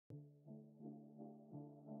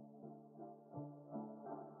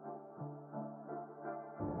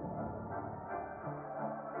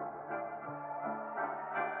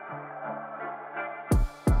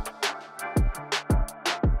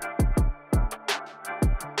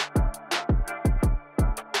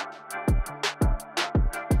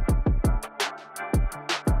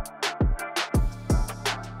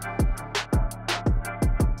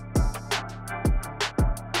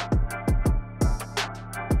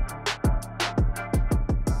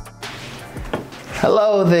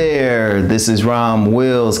Hello there, this is Rom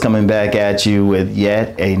Wills coming back at you with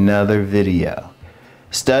yet another video.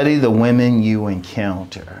 Study the women you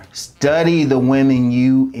encounter. Study the women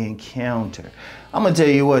you encounter. I'm gonna tell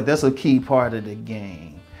you what, that's a key part of the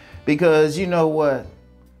game. Because you know what?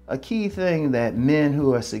 A key thing that men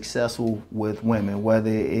who are successful with women,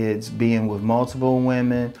 whether it's being with multiple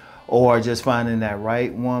women or just finding that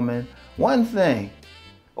right woman, one thing,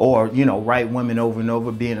 or, you know, right women over and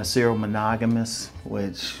over, being a serial monogamous,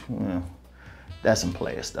 which, well, that's some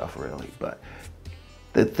player stuff really. But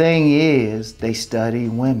the thing is, they study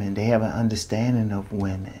women. They have an understanding of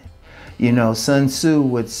women. You know, Sun Tzu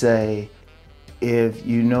would say, if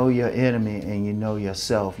you know your enemy and you know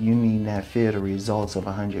yourself, you need not fear the results of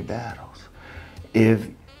 100 battles. If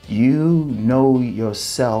you know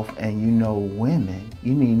yourself and you know women,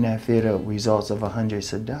 you need not fear the results of 100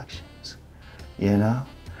 seductions, you know?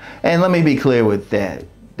 And let me be clear with that.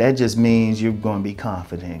 That just means you're going to be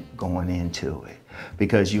confident going into it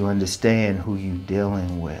because you understand who you're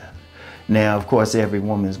dealing with. Now, of course, every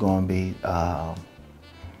woman's going to be,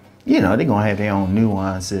 you know, they're going to have their own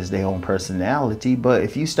nuances, their own personality. But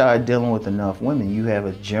if you start dealing with enough women, you have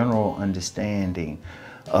a general understanding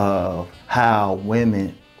of how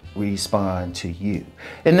women respond to you.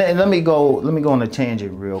 And let me go on a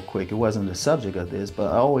tangent real quick. It wasn't the subject of this,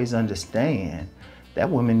 but I always understand that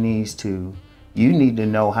woman you need to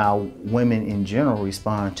know how women in general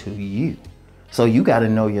respond to you. So you got to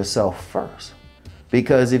know yourself first.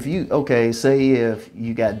 Because if you, okay, say if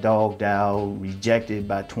you got dogged out, rejected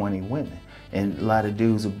by 20 women, and a lot of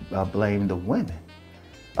dudes blame the women.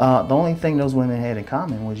 The only thing those women had in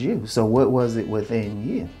common was you. So what was it within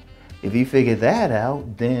you? If you figure that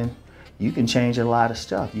out, then you can change a lot of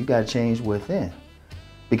stuff. You got to change within.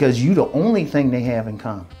 Because you the only thing they have in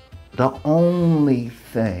common. The only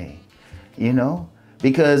thing, you know?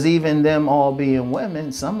 Because even them all being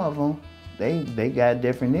women, some of them, they got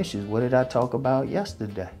different issues. What did I talk about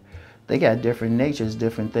yesterday? They got different natures,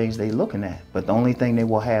 different things they looking at. But the only thing they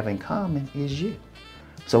will have in common is you.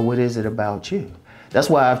 So what is it about you? That's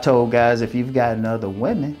why I've told guys, if you've gotten other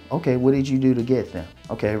women, okay, what did you do to get them?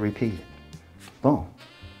 Okay, repeat it. Boom.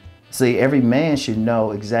 See, every man should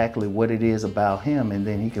know exactly what it is about him, and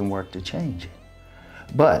then he can work to change it.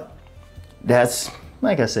 But that's,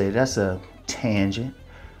 like I said, that's a tangent.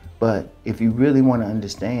 But if you really want to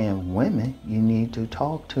understand women, you need to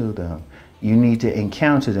talk to them. You need to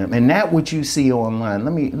encounter them. And that's what you see online.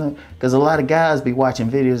 Because a lot of guys be watching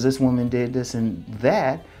videos, this woman did this and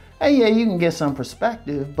that. And yeah, you can get some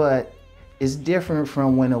perspective, but it's different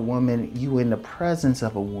from when you in the presence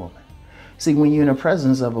of a woman. See, when you're in the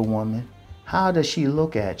presence of a woman, how does she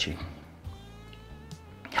look at you?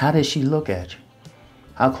 How does she look at you?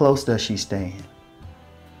 How close does she stand?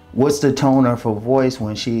 What's the tone of her voice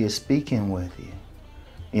when she is speaking with you?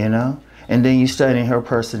 You know? And then you study her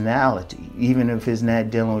personality, even if it's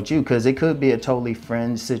not dealing with you, because it could be a totally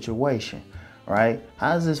friend situation, right?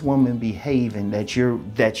 How's this woman behaving that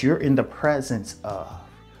you're in the presence of?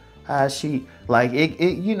 How's she, like,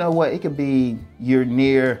 you know what? It could be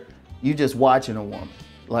you just watching a woman.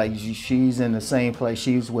 Like she's in the same place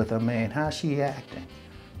she's with a man. How's she acting?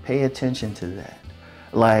 Pay attention to that.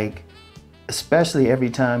 Like, especially every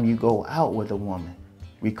time you go out with a woman,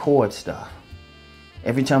 record stuff.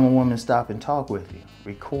 Every time a woman stop and talk with you,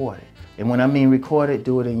 record it. And when I mean record it,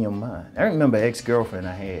 do it in your mind. I remember an ex-girlfriend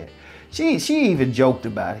I had. She even joked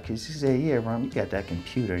about it because she said, yeah, Rom, you got that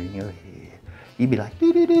computer in your head. You'd be like,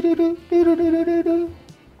 do do do do do do do do do.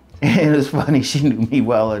 And it's funny, she knew me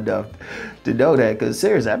well enough to know that, because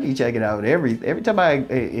seriously, I be checking out every time I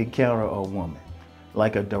encounter a woman.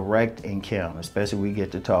 Like a direct encounter, especially we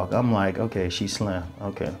get to talk. I'm like, okay, she's slim.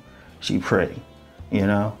 Okay, she pretty. You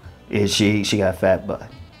know, is she got a fat butt?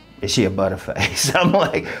 Is she a butterface? I'm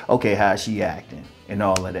like, okay, how's she acting and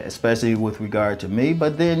all of that, especially with regard to me.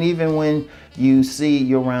 But then even when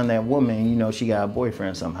you're around that woman, you know, she got a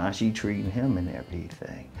boyfriend somehow, she treating him and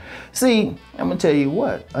everything. See, I'm gonna tell you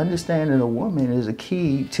what, understanding a woman is a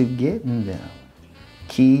key to getting them.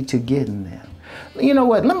 Key to getting them. You know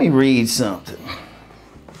what? Let me read something.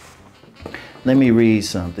 Let me read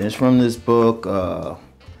something. It's from this book,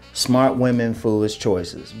 Smart Women, Foolish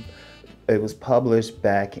Choices. It was published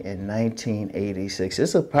back in 1986.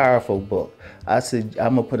 It's a powerful book. I'm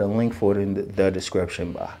gonna put a link for it in the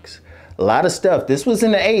description box. A lot of stuff. This was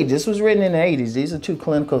in the 80s. This was written in the 80s. These are two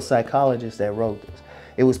clinical psychologists that wrote this.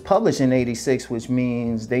 It was published in 86, which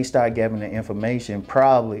means they started giving the information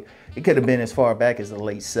probably, it could have been as far back as the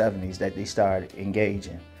late 70s that they started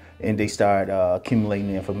engaging. And they start accumulating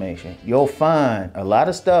the information. You'll find a lot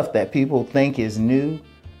of stuff that people think is new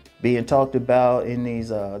being talked about in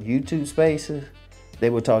these YouTube spaces they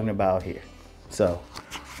were talking about here. So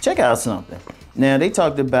check out something. Now they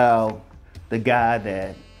talked about the guy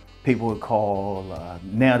that people would call,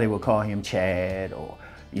 now they would call him Chad, or,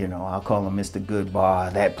 you know, I'll call him Mr.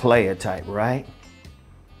 Goodbar, that player type, right?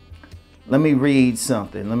 Let me read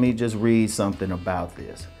something. Let me just read something about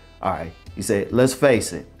this. All right, he said, let's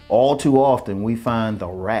face it, all too often we find the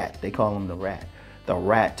rat, they call him the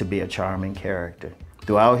rat to be a charming character.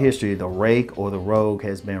 Throughout history, the rake or the rogue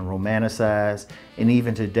has been romanticized, and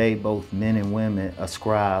even today, both men and women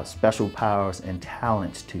ascribe special powers and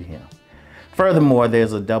talents to him. Furthermore,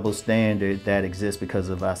 there's a double standard that exists because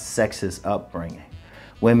of our sexist upbringing.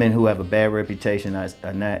 Women who have a bad reputation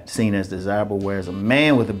are not seen as desirable, whereas a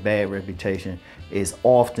man with a bad reputation is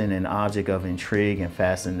often an object of intrigue and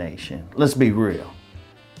fascination. Let's be real.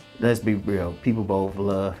 Let's be real. People both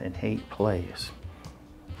love and hate players.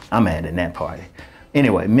 I'm adding that party.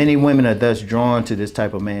 Anyway, many women are thus drawn to this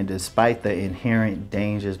type of man despite the inherent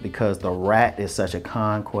dangers, because the rat is such a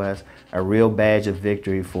conquest, a real badge of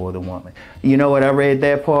victory for the woman. You know what, I read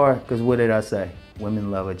that part because what did I say? Women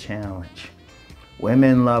love a challenge.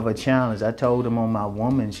 Women love a challenge. I told them on my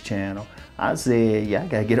woman's channel, I said, yeah, I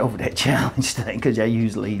gotta get over that challenge thing because I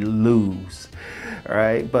usually lose, all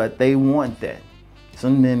right? But they want that.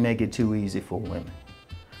 Some men make it too easy for women.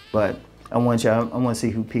 But I want to see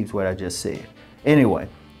who peeps what I just said. Anyway,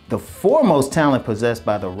 the foremost talent possessed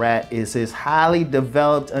by the rat is his highly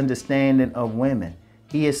developed understanding of women.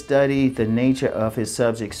 He has studied the nature of his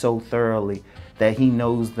subject so thoroughly that he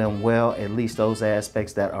knows them well, at least those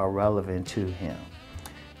aspects that are relevant to him.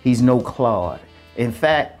 He's no Claude. In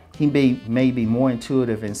fact, he may be more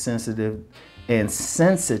intuitive and sensitive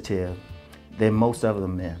than most other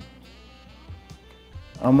men.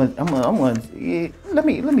 Let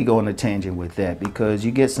me go on a tangent with that, because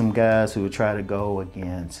you get some guys who will try to go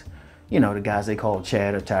against, you know, the guys they call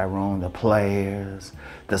Chad or Tyrone, the players,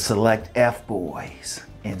 the select F-boys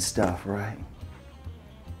and stuff, right?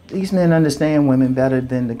 These men understand women better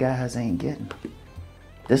than the guys ain't getting.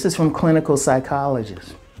 This is from clinical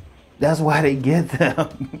psychologists. That's why they get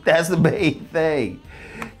them. That's the main thing.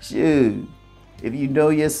 Shoot, if you know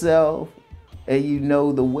yourself and you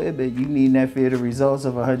know the women, you need not fear the results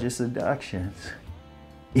of 100 seductions.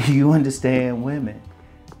 If you understand women,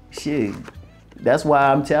 shoot, that's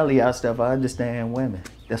why I'm telling y'all stuff. I understand women.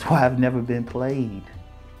 That's why I've never been played.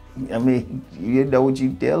 I mean, you know what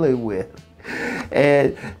you're dealing with.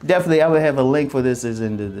 And definitely I would have a link for this is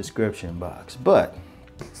in the description box. But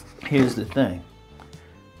here's the thing.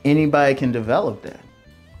 Anybody can develop that.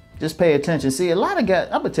 Just pay attention. See, a lot of guys,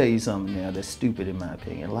 I'm gonna tell you something now that's stupid in my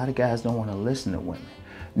opinion. A lot of guys don't want to listen to women.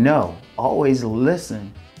 No, always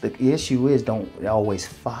listen. The issue is don't always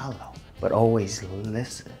follow, but always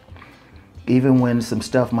listen. Even when some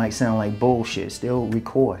stuff might sound like bullshit, still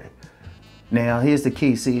record it. Now, here's the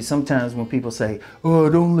key. See, sometimes when people say, oh,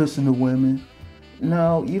 don't listen to women.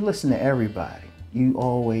 No, you listen to everybody. You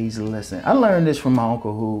always listen. I learned this from my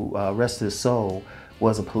uncle who, rest his soul,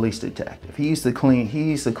 was a police detective. He used to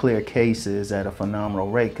clear cases at a phenomenal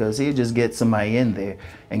rate because he'd just get somebody in there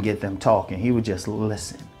and get them talking. He would just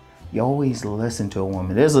listen. You always listen to a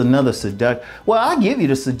woman. There's another well, I'll give you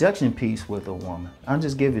the seduction piece with a woman. I'll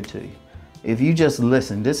just give it to you. If you just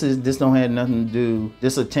listen, this don't have nothing to do,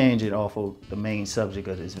 this is a tangent off of the main subject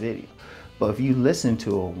of this video. But if you listen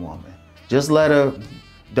to a woman, just let her,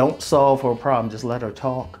 don't solve her problem, just let her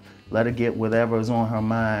talk. Let her get whatever is on her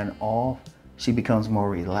mind off. She becomes more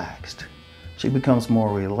relaxed. She becomes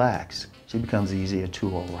more relaxed. She becomes easier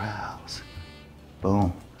to arouse.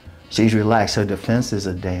 Boom. She's relaxed, her defenses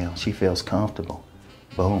are down. She feels comfortable.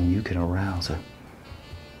 Boom, you can arouse her.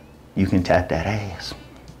 You can tap that ass.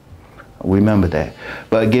 Remember that.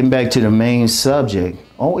 But getting back to the main subject,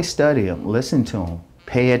 always study them, listen to them,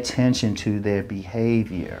 pay attention to their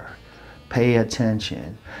behavior. Pay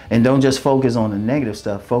attention. And don't just focus on the negative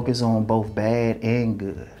stuff, focus on both bad and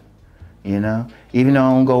good. You know, even though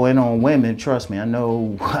I don't go in on women, trust me, I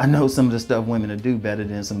know some of the stuff women will do better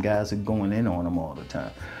than some guys who are going in on them all the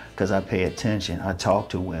time. Because I pay attention, I talk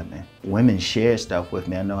to women. Women share stuff with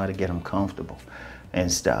me, I know how to get them comfortable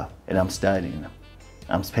and stuff. And I'm studying them.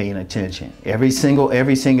 I'm paying attention. Every single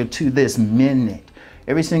to this minute.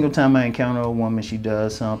 Every single time I encounter a woman, she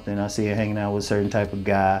does something, I see her hanging out with a certain type of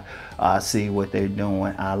guy, I see what they're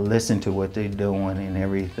doing, I listen to what they're doing and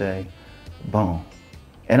everything. Boom.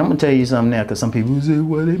 And I'm gonna tell you something now, because some people say,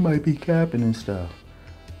 well, they might be capping and stuff.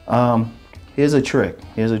 Here's a trick,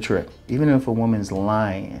 Even if a woman's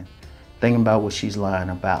lying, think about what she's lying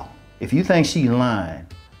about. If you think she's lying,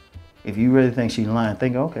 if you really think she's lying,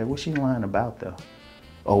 think, okay, what's she lying about though?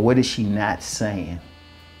 Or what is she not saying?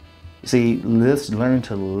 See, learn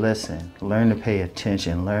to listen, learn to pay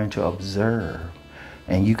attention, learn to observe,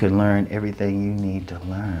 and you can learn everything you need to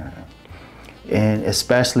learn. And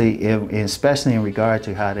especially in regard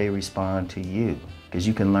to how they respond to you, because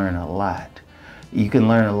you can learn a lot. You can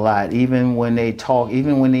learn a lot, even when they talk,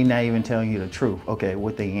 even when they're not even telling you the truth. Okay,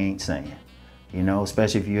 what they ain't saying, you know,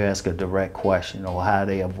 especially if you ask a direct question, or how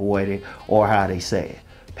they avoid it, or how they say it.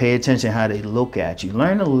 Pay attention how they look at you.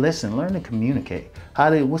 Learn to listen, learn to communicate.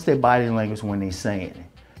 What's their body language when they're saying it?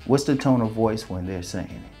 What's the tone of voice when they're saying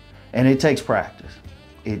it? And it takes practice.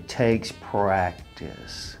 It takes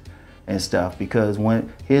practice and stuff, because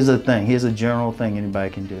here's a general thing anybody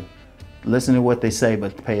can do. Listen to what they say,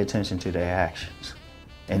 but pay attention to their actions.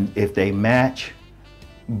 And if they match,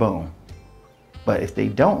 boom. But if they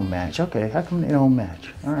don't match, okay, how come they don't match?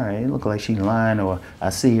 All right, it look like she's lying, or I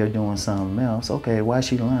see her doing something else. Okay, why is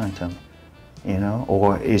she lying to me? You know,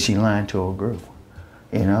 or is she lying to a group?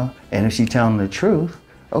 You know, and if she telling the truth,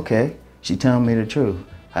 okay, she telling me the truth.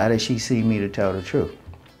 How does she see me to tell the truth?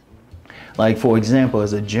 Like, for example,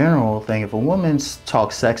 as a general thing, if a woman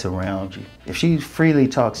talks sex around you, if she freely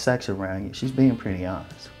talks sex around you, she's being pretty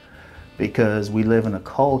honest. Because we live in a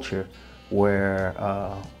culture where,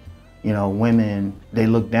 you know, women, they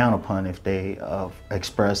look down upon if they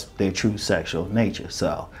express their true sexual nature.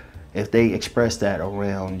 So if they express that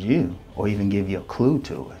around you, or even give you a clue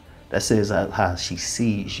to it, that says how she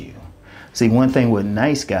sees you. See, one thing with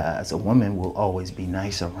nice guys, a woman will always be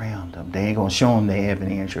nice around them. They ain't gonna show them they have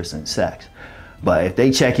any interest in sex. But if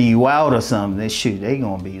they checking you out or something, they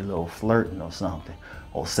gonna be a little flirting or something,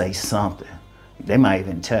 or say something. They might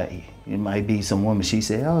even tell you. It might be some woman, she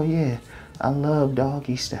said, oh yeah, I love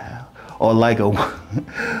doggy style. Or like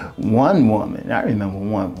one woman, I remember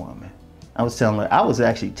one woman, I was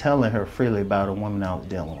actually telling her freely about a woman I was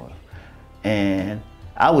dealing with. And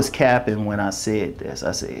I was capping when I said this.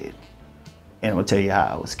 I said, and I'll tell you how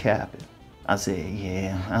I was capping. I said,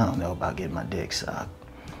 yeah, I don't know about getting my dick sucked.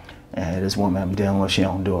 And this woman I'm dealing with, she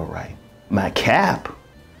don't do it right. My cap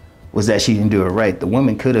was that she didn't do it right. The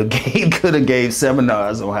woman could have gave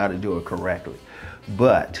seminars on how to do it correctly.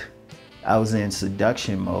 But I was in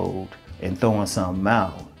seduction mode and throwing something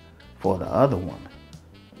out for the other woman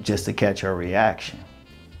just to catch her reaction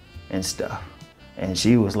and stuff. And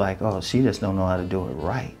she was like, oh, she just don't know how to do it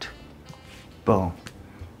right. Boom.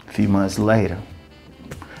 A few months later,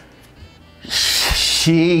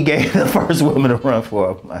 she gave the first woman a run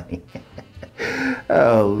for her money.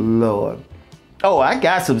 Oh, Lord. Oh, I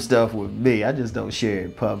got some stuff with me. I just don't share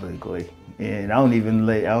it publicly. And I don't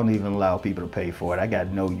even allow people to pay for it. I got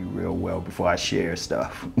to know you real well before I share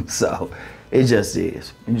stuff. So it just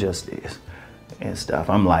is. It just is. And stuff.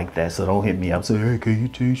 I'm like that, so don't hit me up. Say, hey, can you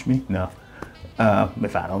teach me? No.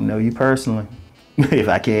 If I don't know you personally, if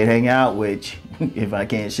I can't hang out with you, if I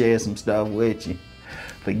can't share some stuff with you,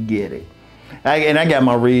 forget it. And I got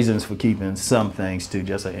my reasons for keeping some things to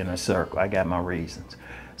just an inner circle. I got my reasons.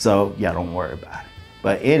 So y'all don't worry about it.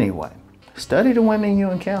 But anyway, study the women you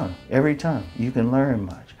encounter every time. You can learn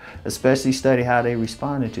much. Especially study how they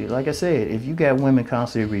responded to you. Like I said, if you got women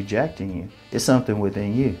constantly rejecting you, it's something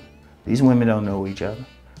within you. These women don't know each other.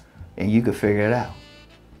 And you can figure it out.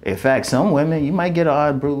 In fact, some women, you might get an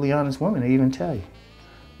odd, brutally honest woman, they even tell you.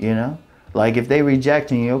 You know? Like if they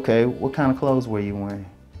rejecting you, okay, what kind of clothes were you wearing?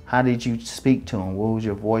 How did you speak to them? What was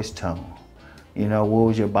your voice tone? You know, what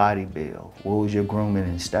was your body build? What was your grooming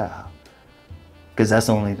and style? Because that's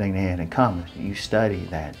the only thing they had in common. You study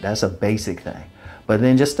that. That's a basic thing. But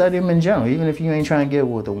then just study them in general. Even if you ain't trying to get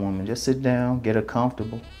with a woman, just sit down, get her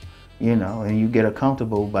comfortable, you know, and you get her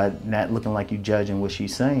comfortable by not looking like you judging what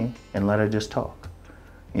she's saying, and let her just talk.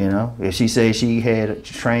 You know, if she says she had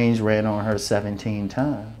trains ran on her 17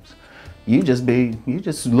 times, you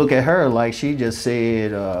just look at her like she just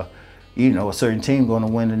said, you know, a certain team going to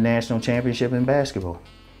win the national championship in basketball.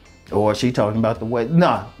 Or she talking about the way,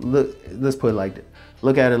 nah, look, let's put it like that.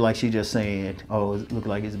 Look at it like she just saying, oh, it look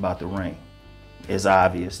like it's about to rain. It's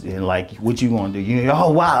obvious. And like, what you gonna do?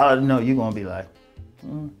 Oh, wow, no, you're gonna be like,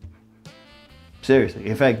 Seriously.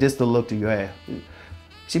 In fact, this the look that you have.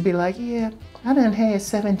 She'd be like, yeah, I done had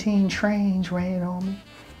 17 trains ran on me.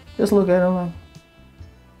 Just look at her like,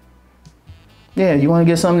 yeah, you want to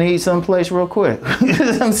get something to eat someplace real quick?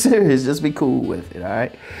 I'm serious, just be cool with it, all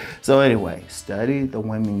right? So anyway, study the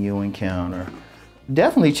women you encounter.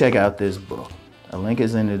 Definitely check out this book. A link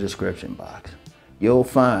is in the description box. You'll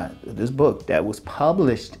find this book that was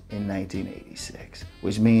published in 1986,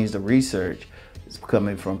 which means the research is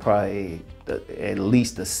coming from probably at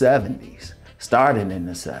least the 70s, starting in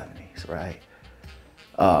the 70s, right?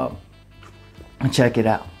 Check it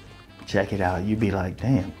out. Check it out. You'd be like,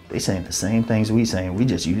 damn, they saying the same things we saying. We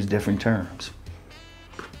just use different terms.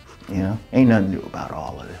 You know, ain't nothing new about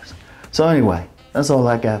all of this. So anyway, that's all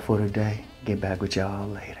I got for today. Get back with y'all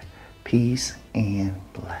later. Peace and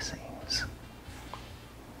blessings.